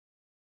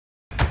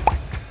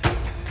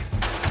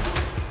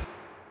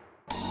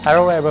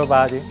Hello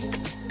everybody,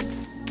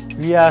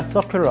 we are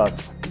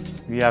Sculus.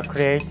 We are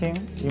creating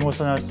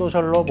emotional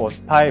social robot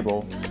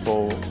Paibo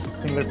for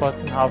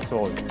single-person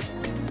household.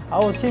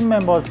 Our team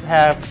members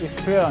have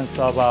experience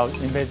about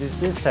embedded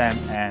system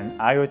and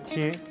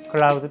IoT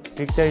cloud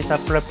big data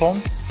platform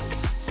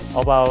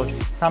about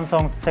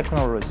Samsung's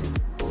technology.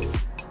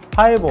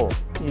 Paibo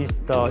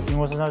is the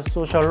emotional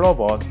social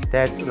robot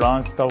that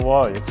runs the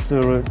world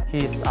through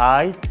his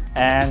eyes,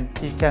 and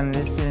he can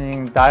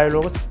listen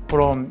dialogues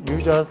from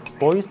users'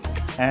 voice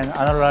and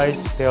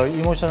analyze their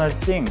emotional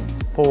things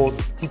for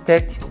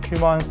detect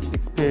humans'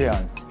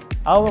 experience.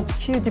 Our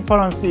key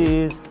difference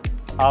is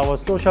our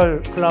social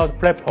cloud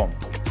platform.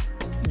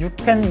 You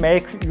can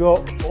make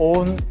your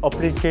own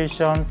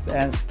applications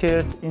and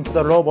skills into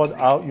the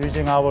robot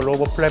using our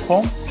robot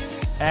platform,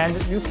 and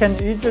you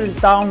can easily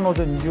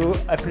download new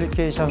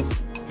applications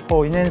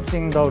for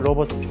enhancing the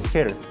robot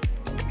skills.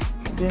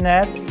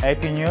 CNET,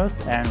 AP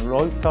News, and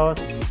Reuters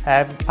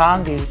have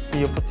founded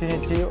the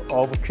opportunity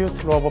of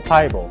cute robot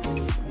Paibo.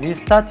 We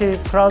started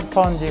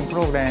crowdfunding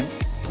program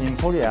in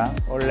Korea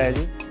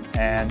already,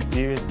 and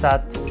we will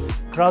start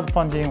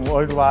crowdfunding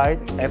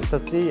worldwide after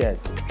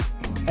CES.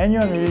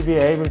 Anyone will be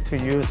able to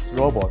use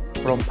robot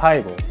from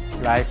Paibo,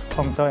 like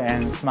computer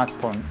and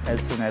smartphone,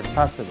 as soon as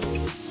possible.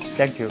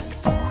 Thank you.